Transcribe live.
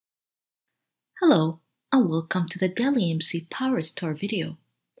Hello, and welcome to the Dell EMC PowerStore video.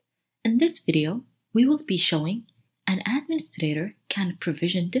 In this video, we will be showing an administrator can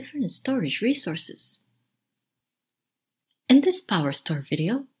provision different storage resources. In this PowerStore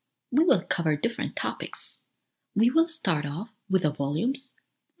video, we will cover different topics. We will start off with the volumes,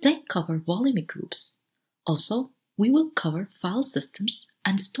 then cover volume groups. Also, we will cover file systems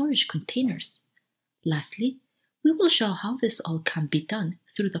and storage containers. Lastly, we will show how this all can be done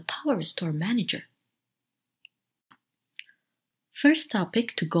through the PowerStore Manager. First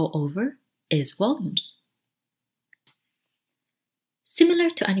topic to go over is volumes. Similar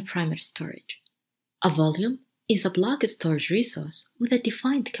to any primary storage, a volume is a block storage resource with a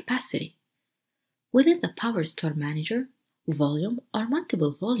defined capacity. Within the PowerStore Manager, volume or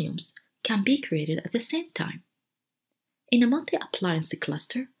multiple volumes can be created at the same time. In a multi-appliance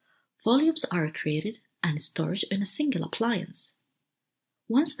cluster, volumes are created and stored in a single appliance.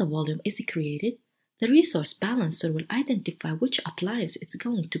 Once the volume is created, the resource balancer will identify which appliance it's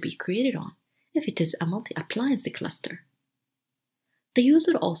going to be created on if it is a multi-appliance cluster. The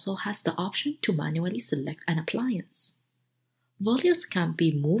user also has the option to manually select an appliance. Volumes can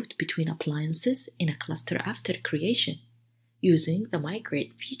be moved between appliances in a cluster after creation using the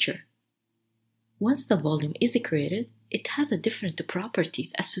Migrate feature. Once the volume is created, it has different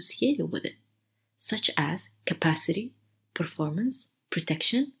properties associated with it, such as capacity, performance,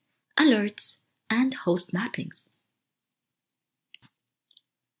 protection, alerts, and host mappings.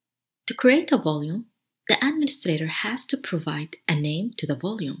 To create a volume, the administrator has to provide a name to the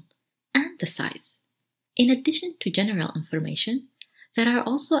volume and the size. In addition to general information, there are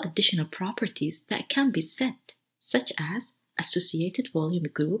also additional properties that can be set, such as associated volume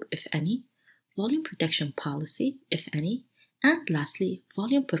group, if any, volume protection policy, if any, and lastly,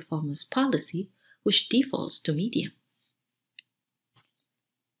 volume performance policy, which defaults to medium.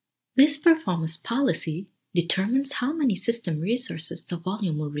 This performance policy determines how many system resources the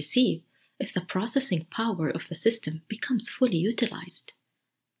volume will receive if the processing power of the system becomes fully utilized.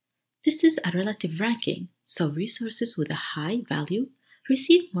 This is a relative ranking, so resources with a high value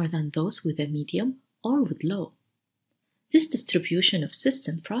receive more than those with a medium or with low. This distribution of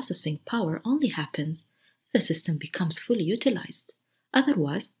system processing power only happens if the system becomes fully utilized.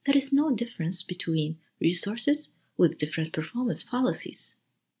 Otherwise, there is no difference between resources with different performance policies.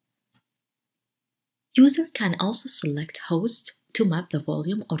 User can also select host to map the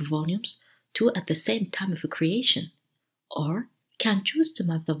volume or volumes to at the same time of creation, or can choose to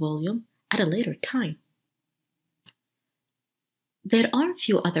map the volume at a later time. There are a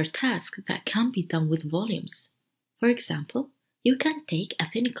few other tasks that can be done with volumes. For example, you can take a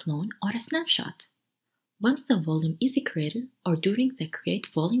thin clone or a snapshot. Once the volume is created or during the Create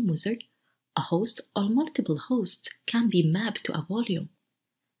Volume wizard, a host or multiple hosts can be mapped to a volume.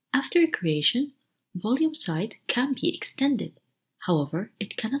 After creation, volume size can be extended. However,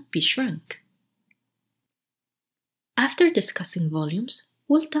 it cannot be shrunk. After discussing volumes,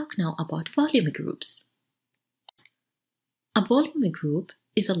 we'll talk now about volume groups. A volume group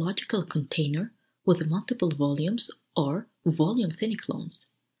is a logical container with multiple volumes or volume thin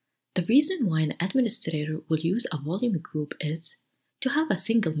clones. The reason why an administrator will use a volume group is to have a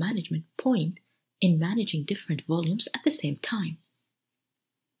single management point in managing different volumes at the same time.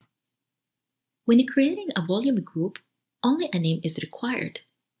 When creating a volume group, only a name is required.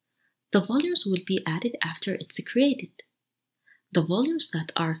 The volumes will be added after it's created. The volumes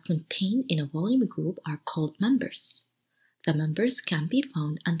that are contained in a volume group are called members. The members can be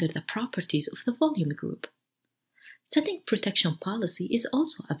found under the properties of the volume group. Setting protection policy is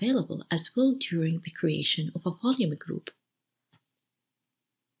also available as well during the creation of a volume group.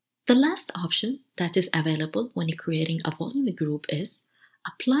 The last option that is available when creating a volume group is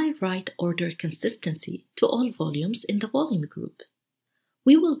apply right order consistency to all volumes in the volume group.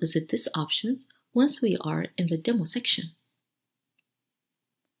 We will visit this option once we are in the demo section.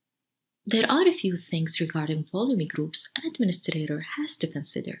 There are a few things regarding volume groups an administrator has to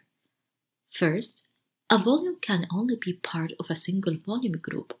consider. First, a volume can only be part of a single volume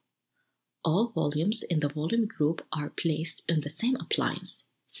group. All volumes in the volume group are placed in the same appliance,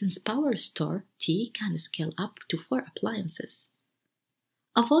 since PowerStore T can scale up to 4 appliances.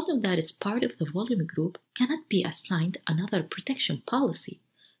 A volume that is part of the volume group cannot be assigned another protection policy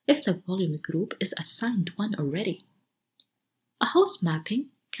if the volume group is assigned one already. A host mapping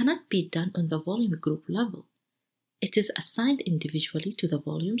cannot be done on the volume group level. It is assigned individually to the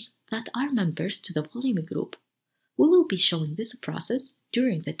volumes that are members to the volume group. We will be showing this process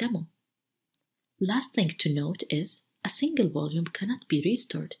during the demo. Last thing to note is a single volume cannot be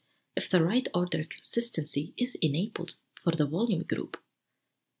restored if the right order consistency is enabled for the volume group.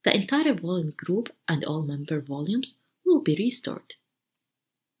 the entire volume group and all member volumes will be restored.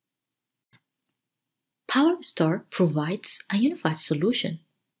 PowerStore provides a unified solution,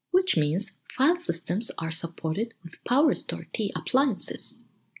 which means file systems are supported with PowerStore T appliances.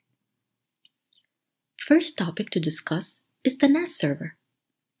 First topic to discuss is the NAS server.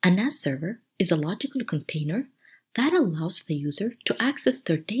 A NAS server is a logical container that allows the user to access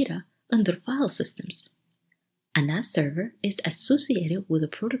their data on their file systems. A NAS server is associated with the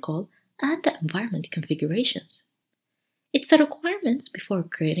protocol and the environment configurations. It's a requirement before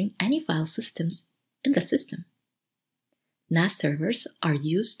creating any file systems in the system. NAS servers are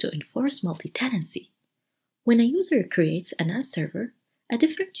used to enforce multi-tenancy. When a user creates a NAS server, a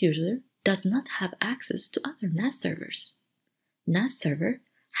different user does not have access to other NAS servers. NAS server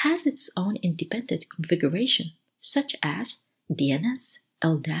has its own independent configuration, such as DNS,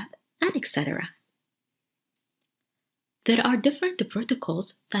 LDAP, and etc. There are different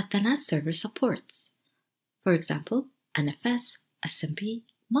protocols that the NAS server supports. For example, NFS, SMP,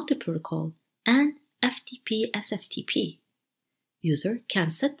 multi-protocol, and FTP SFTP. User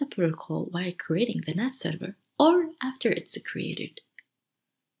can set the protocol while creating the NAS server or after it's created.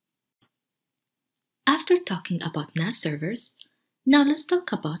 After talking about NAS servers, now let's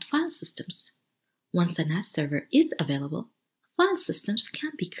talk about file systems. Once a NAS server is available, file systems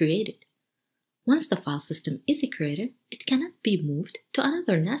can be created. Once the file system is created, it cannot be moved to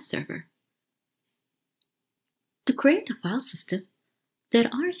another NAS server. To create a file system, there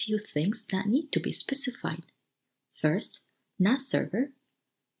are a few things that need to be specified. First, NAS server,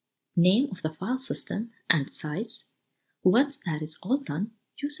 name of the file system and size. Once that is all done,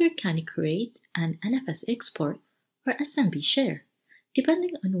 user can create an NFS export or SMB share,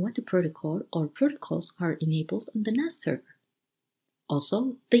 depending on what protocol or protocols are enabled on the NAS server.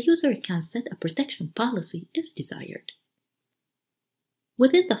 Also, the user can set a protection policy if desired.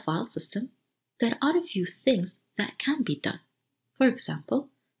 Within the file system, there are a few things that can be done. For example,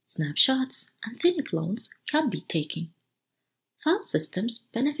 snapshots and thin clones can be taken. File systems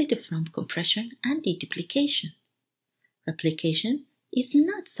benefit from compression and deduplication. Replication is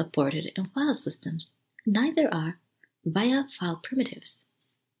not supported in file systems, neither are via file primitives.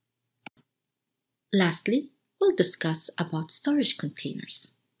 Lastly, we'll discuss about storage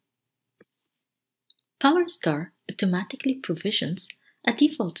containers. PowerStore automatically provisions a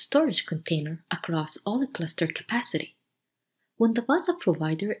default storage container across all cluster capacity. When the VASA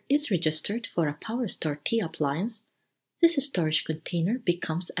provider is registered for a PowerStore T appliance, this storage container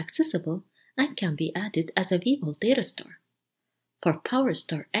becomes accessible and can be added as a vVol data store. For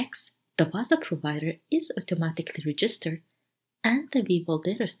PowerStore X, the VASA provider is automatically registered and the vVol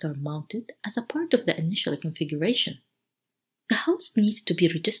data store mounted as a part of the initial configuration. The host needs to be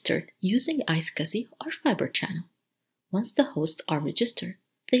registered using iSCSI or Fiber Channel. Once the hosts are registered,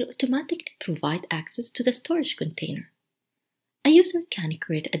 they automatically provide access to the storage container. A user can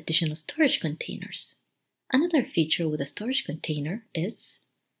create additional storage containers. Another feature with a storage container is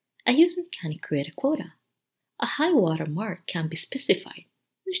a user can create a quota. A high water mark can be specified,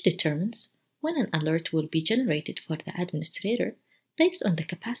 which determines when an alert will be generated for the administrator based on the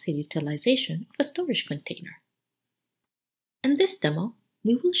capacity utilization of a storage container. In this demo,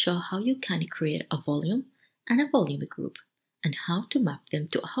 we will show how you can create a volume and a volume group and how to map them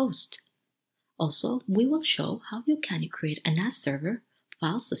to a host. Also, we will show how you can create a NAS server,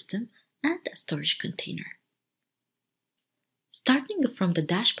 file system, and a storage container. Starting from the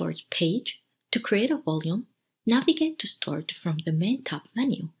dashboard page, to create a volume, navigate to Stored from the main top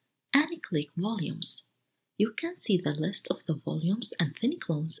menu and click Volumes. You can see the list of the volumes and thin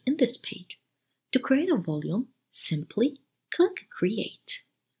clones in this page. To create a volume, simply click Create.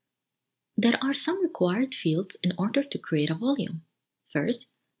 There are some required fields in order to create a volume. First,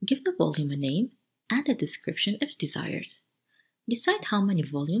 give the volume a name and a description if desired. Decide how many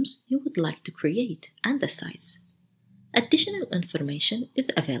volumes you would like to create and the size. Additional information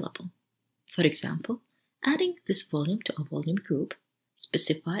is available. For example, adding this volume to a volume group,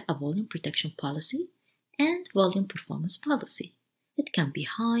 specify a volume protection policy, and volume performance policy. It can be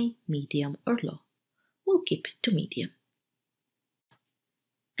high, medium, or low. We'll keep it to medium.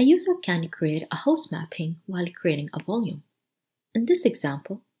 A user can create a host mapping while creating a volume. In this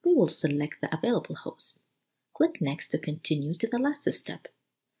example, we will select the available host. Click Next to continue to the last step.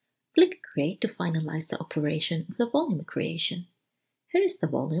 Click Create to finalize the operation of the volume creation. Here is the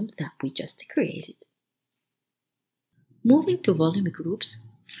volume that we just created. Moving to volume groups,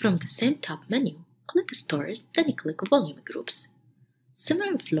 from the same top menu, click Storage, then click Volume Groups.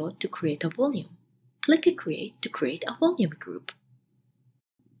 Similar flow to create a volume. Click Create to create a volume group.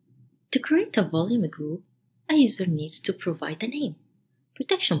 To create a volume group, a user needs to provide a name.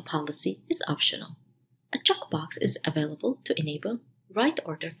 Protection policy is optional. A checkbox is available to enable write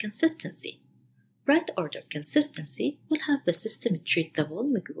order consistency. Write order consistency will have the system treat the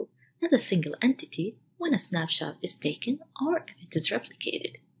volume group as a single entity when a snapshot is taken or if it is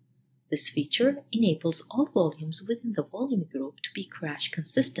replicated. This feature enables all volumes within the volume group to be crash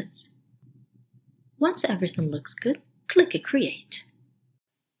consistent. Once everything looks good, click Create.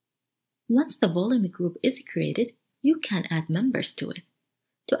 Once the volume group is created, you can add members to it.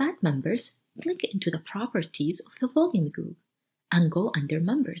 To add members, click into the properties of the volume group and go under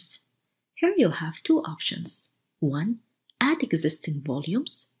Members. Here you have two options. 1. Add existing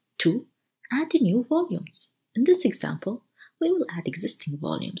volumes. 2. Add new volumes. In this example, we will add existing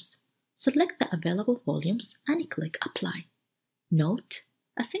volumes. Select the available volumes and click Apply. Note,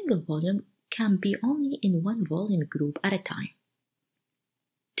 a single volume can be only in one volume group at a time.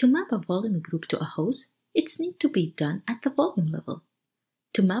 To map a volume group to a host, it needs to be done at the volume level.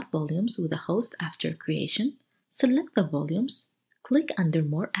 To map volumes with a host after creation, select the volumes, click under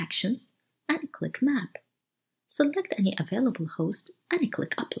More Actions, and click Map. Select any available host and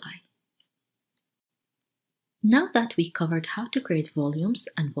click Apply. Now that we covered how to create volumes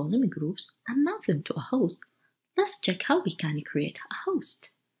and volume groups and map them to a host, let's check how we can create a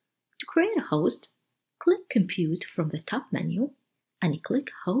host. To create a host, click Compute from the top menu and click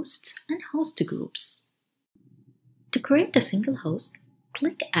Hosts and Host Groups. To create a single host,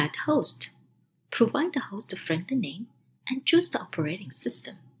 click Add Host. Provide the host-friendly name and choose the operating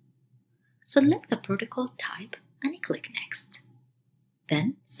system. Select the protocol type and click Next.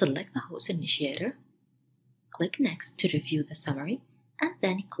 Then select the host initiator, click Next to review the summary, and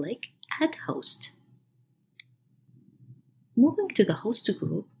then click Add Host. Moving to the host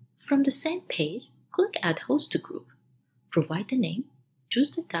group, from the same page, click Add Host Group. Provide the name,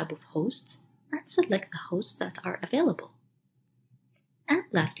 choose the tab of hosts, and select the hosts that are available. And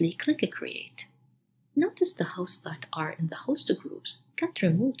lastly, click Create. Notice the hosts that are in the host groups get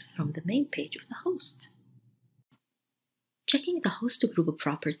removed from the main page of the host. Checking the host group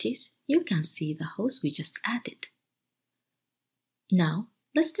properties, you can see the host we just added. Now,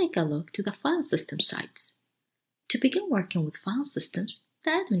 let's take a look to the file system sites. To begin working with file systems,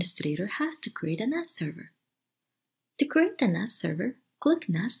 the administrator has to create a NAS server. To create a NAS server, click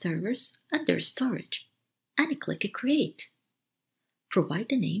NAS Servers under Storage and click Create. Provide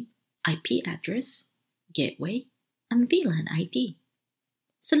the name, IP address, gateway, and VLAN ID.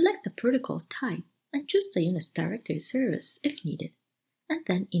 Select the protocol type and choose the Unix directory service if needed, and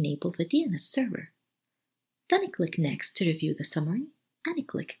then enable the DNS server. Then click Next to review the summary and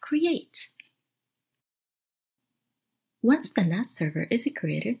click Create. Once the NAS server is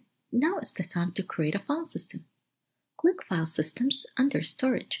created, now is the time to create a file system. Click File Systems under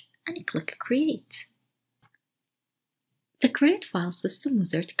Storage and click Create. The Create File System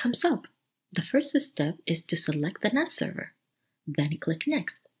wizard comes up. The first step is to select the NAS server. Then click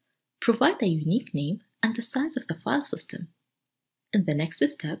Next. Provide a unique name and the size of the file system. In the next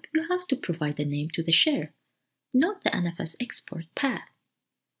step, you have to provide a name to the share. Note the NFS export path.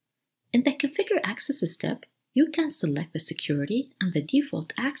 In the Configure Access step, you can select the security and the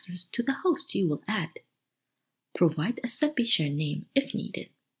default access to the host you will add. Provide a sub-share name if needed.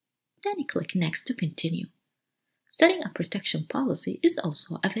 Then click Next to continue. Setting a protection policy is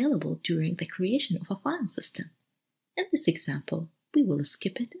also available during the creation of a file system. In this example, we will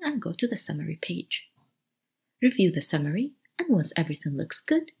skip it and go to the summary page. Review the summary, and once everything looks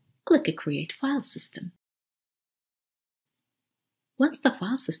good, click Create File System. Once the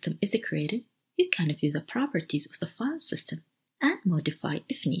file system is created, you can view the properties of the file system and modify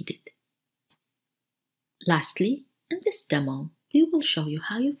if needed. Lastly, in this demo, we will show you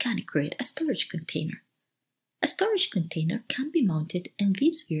how you can create a storage container. A storage container can be mounted in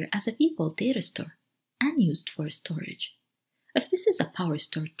vSphere as a vVolt data store and used for storage. If this is a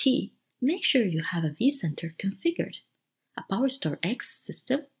PowerStore T, make sure you have a vCenter configured. A PowerStore X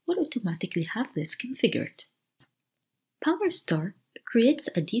system will automatically have this configured. PowerStore creates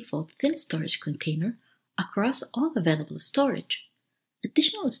a default thin storage container across all available storage.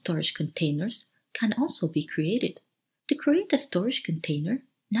 Additional storage containers can also be created. To create a storage container,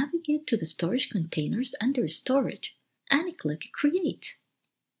 navigate to the Storage Containers under Storage and click Create.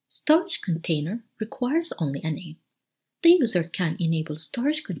 Storage container requires only a name. The user can enable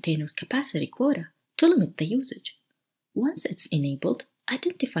storage container capacity quota to limit the usage. Once it's enabled,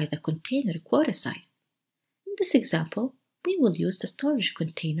 identify the container quota size. In this example, we will use the storage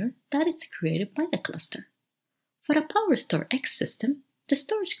container that is created by the cluster. For a PowerStore X system, the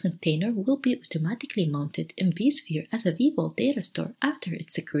storage container will be automatically mounted in vSphere as a vVolt data store after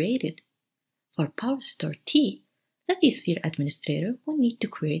it's created. For PowerStore T, the vSphere administrator will need to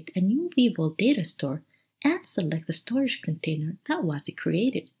create a new vVol data store and select the storage container that was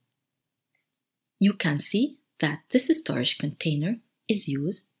created. You can see that this storage container is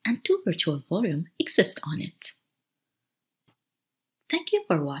used and 2 virtual volumes exist on it. Thank you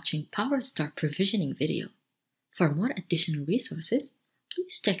for watching PowerStore provisioning video. For more additional resources,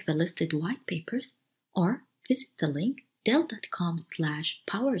 please check the listed white papers or visit the link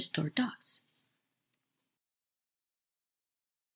dell.com/PowerStore docs.